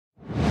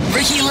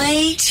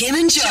Jackie, Tim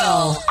and Joel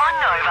on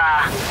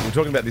Nova. We were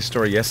talking about this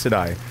story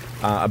yesterday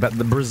about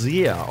the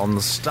brassiere on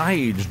the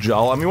stage,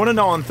 Joel. And we want to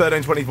know on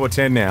 13 24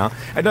 10 now.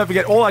 And don't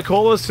forget, all our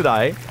callers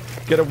today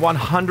get a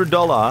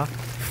 $100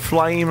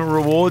 Flame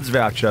Rewards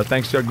voucher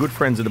thanks to our good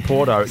friends at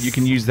Porto. You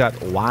can use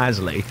that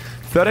wisely.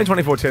 13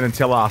 24 10 and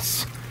tell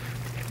us,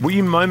 were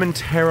you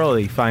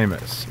momentarily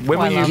famous? When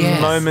were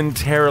you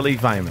momentarily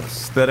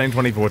famous? 13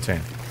 24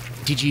 10.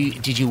 Did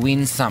you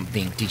win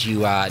something? Did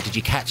you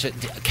catch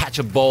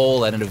a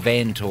ball at an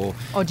event or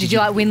did you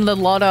like win the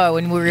lotto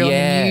and we were on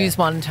the news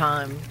one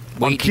time?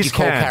 Did you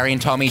call Carrie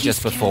and Tommy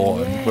just before?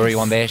 Yes. Were you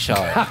on their show?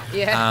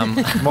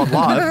 What,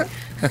 live?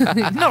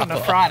 Not on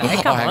a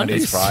Friday, come on. It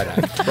is Friday.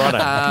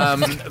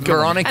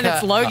 Veronica. And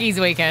it's Logie's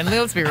weekend,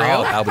 let's be real.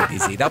 Oh, they'll be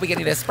busy. They'll be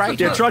getting their spray.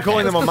 Yeah, try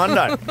calling them on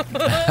Monday.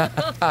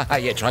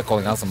 Yeah, try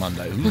calling us on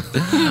Monday.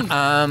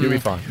 You'll be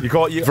fine.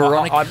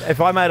 Veronica. If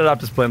I made it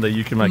up to Splendor,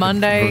 you can make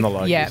Monday, it from the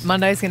Logies. yeah,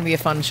 Monday's going to be a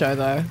fun show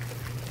though.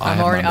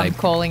 I'm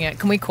calling it.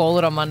 Can we call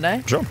it on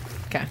Monday? Sure.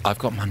 Okay. I've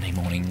got Monday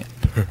morning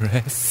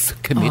press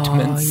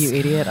commitments. Oh, you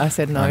idiot. I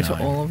said no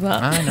to all of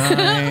that. I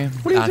know.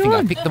 What are you I think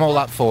doing? I picked them all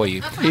up for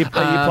you. Are you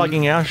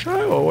plugging our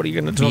show, or what are you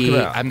going to talk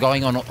about? I'm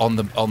going on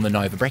the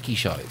Nova Brecky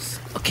shows.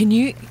 Can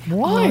you...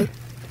 Why?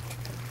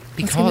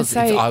 Because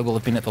I will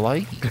have been at the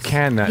Logies. You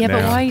can that Yeah,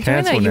 now. but why are you doing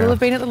Cancel that? You now. will have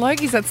been at the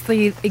Logies. That's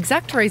the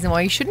exact reason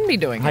why you shouldn't be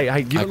doing it.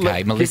 Hey, give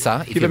Okay, Melissa,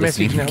 if give you're a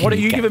message listening, now. Why don't can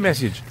you you give a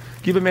message?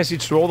 Give a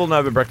message to all the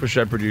Nova Breakfast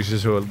Show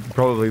producers who are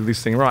probably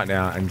listening right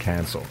now and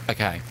cancel.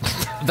 Okay.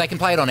 They can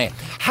play it on air.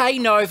 Hey,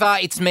 Nova,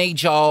 it's me,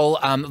 Joel.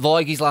 The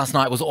Logies last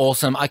night was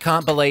awesome. I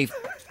can't believe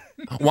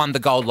won the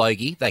gold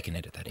Logie. They can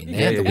edit that in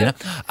there, the winner.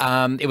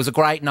 It was a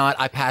great night.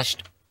 I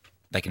pashed.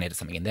 They can edit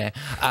something in there.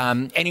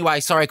 Anyway,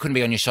 sorry I couldn't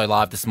be on your show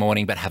live this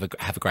morning, but have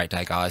a great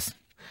day, guys.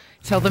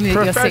 Tell them that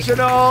you're sick.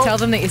 Professional. Tell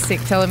them that you're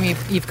sick. Tell them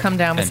you've come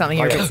down with something.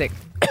 You're a bit sick.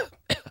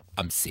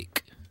 I'm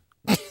sick.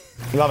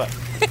 Love it.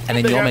 And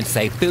then you're meant to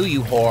say, boo,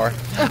 you whore.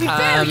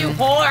 You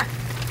whore.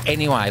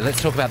 Anyway,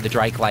 let's talk about the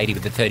Drake lady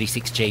with the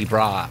 36G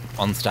bra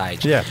on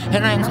stage. Yeah. Her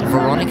name's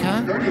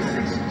Veronica.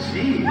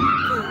 36G.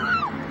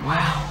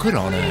 Wow, good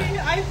on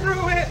her. I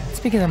threw it. It's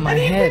bigger than my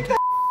head.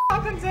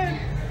 Up and said,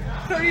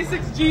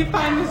 36G,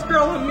 find this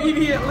girl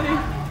immediately.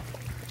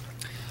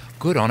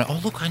 Good on her. Oh,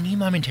 look, I knew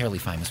momentarily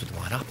famous would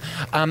light up.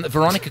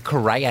 Veronica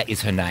Correa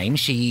is her name.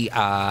 She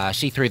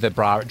threw the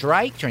bra at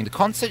Drake during the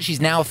concert. She's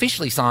now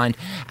officially signed,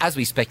 as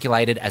we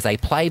speculated, as a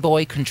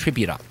Playboy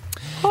contributor.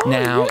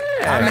 Now,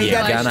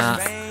 you're gonna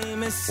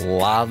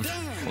love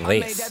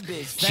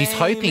this. She's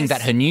hoping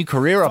that her new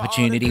career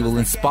opportunity will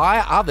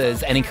inspire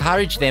others and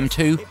encourage them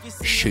to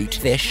shoot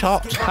their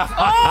shot.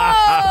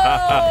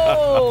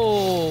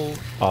 Oh!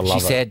 I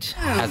love She it. said,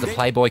 as a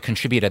Playboy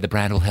contributor, the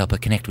brand will help her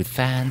connect with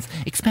fans,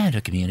 expand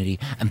her community,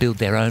 and build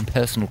their own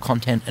personal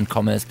content and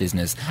commerce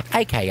business,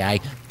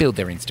 a.k.a. build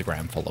their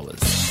Instagram followers.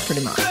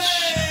 Pretty much.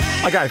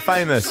 Okay,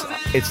 famous.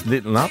 It's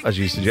lit up, as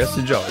you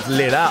suggested, Joel. It's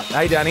lit up.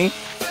 Hey, Danny.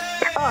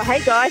 Oh,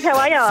 hey guys, how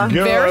are you?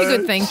 Very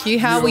good, thank you.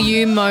 How were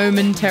you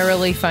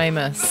momentarily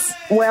famous?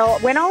 Well,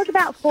 when I was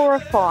about 4 or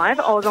 5,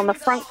 I was on the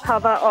front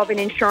cover of an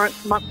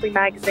insurance monthly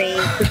magazine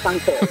for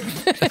Suncorp.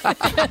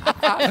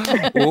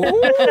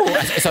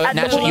 So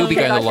naturally, you'll be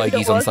going to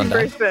Logies on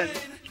Sunday.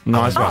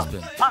 Nice one.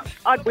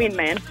 I'd win,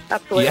 man.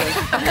 Absolutely.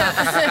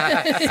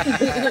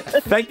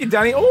 Thank you,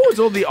 Danny. Oh, it's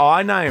all the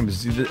I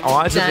names. The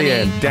I's at the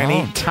Danny.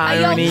 end. Danny,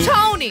 Tony. Hey, yo,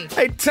 Tony.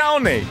 Hey,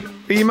 Tony.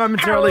 Are you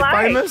momentarily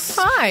Hello. famous?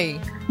 Hi.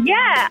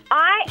 Yeah,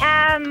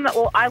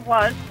 I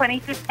was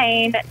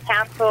 2015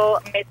 Council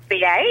Miss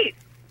V8.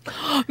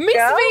 Miss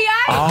Girl?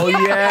 V8. Oh,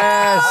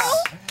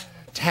 yes.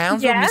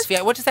 Townsville, Yes. Miss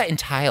Fiat. What does that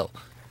entail?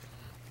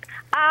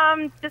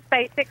 Just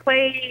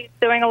basically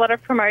doing a lot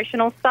of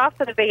promotional stuff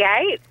for the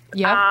V8.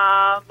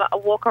 Yeah.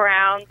 Walk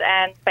around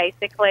and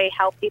basically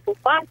help people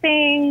find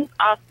things,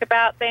 ask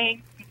about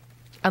things.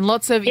 And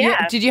lots of...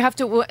 Yeah. Did you have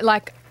to,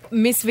 like...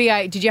 Miss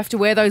V8, did you have to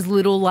wear those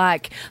little,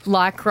 like,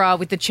 lycra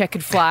with the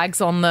checkered flags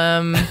on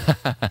them?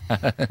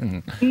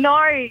 No,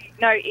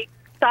 it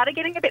started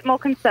getting a bit more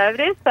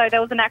conservative. So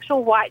there was an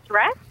actual white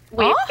dress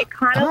with it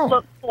kind of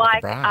looked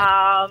like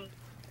bride.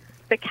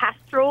 the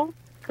Castrol,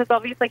 because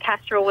obviously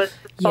Castrol was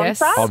the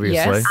sponsor. Yes. Obviously.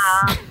 Yes.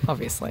 Um,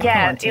 Obviously.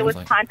 yeah, it it was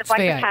sounds kind of like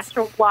the V8s.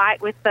 Castrol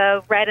white with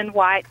the red and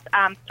white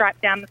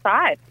stripe down the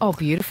side. Oh,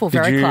 beautiful.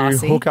 Did Very you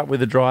classy. hook up with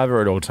the driver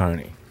at all,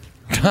 Tony?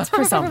 That's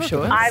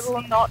presumptuous. I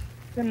will not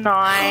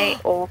deny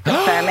or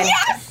confirm anything.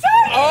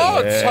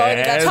 Oh, Yes. Tony,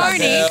 that's our Tony,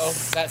 girl.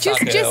 That's our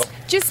girl.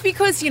 just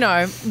because, you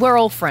know, we're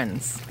all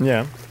friends.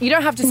 Yeah. You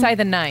don't have to say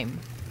the name.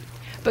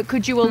 But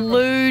could you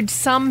allude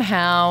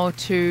somehow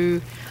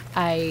to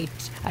a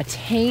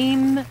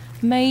team,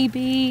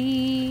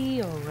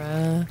 maybe?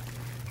 Or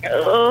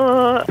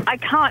I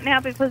can't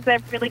now because they're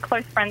really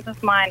close friends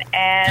of mine,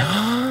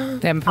 and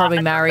they're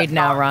probably married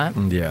now, right?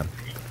 Yeah.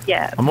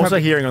 yeah. I'm also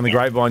hearing on the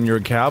grapevine you're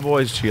a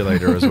Cowboys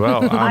cheerleader as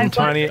well. I was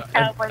Tony, a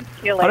Cowboys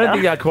cheerleader. I don't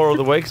think our Core of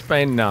the Week's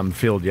been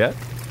filled yet.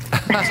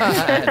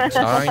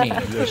 Tony,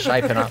 you're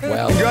shaping up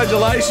well.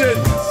 Congratulations!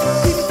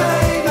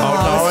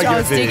 Oh, no, I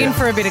was digging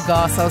for a bit of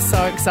goss. I was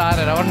so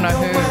excited. I want to know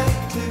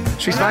who.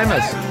 She's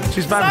famous.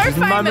 She's famous. So She's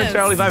famous.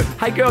 momentarily famous.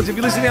 Hey, girls, if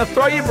you're listening now,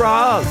 throw your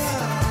bras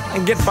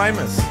and get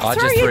famous. I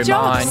Throw just your threw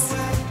mine.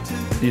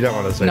 jobs. You don't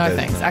want to see No those,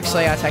 thanks.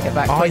 Actually, I take it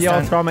back. Oh, Please yeah, I'll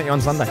don't. throw them at you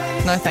on Sunday.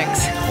 No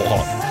thanks.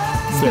 What?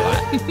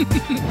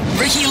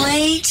 Ricky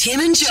Lee, Tim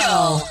and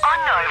Joel on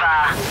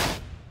Nova.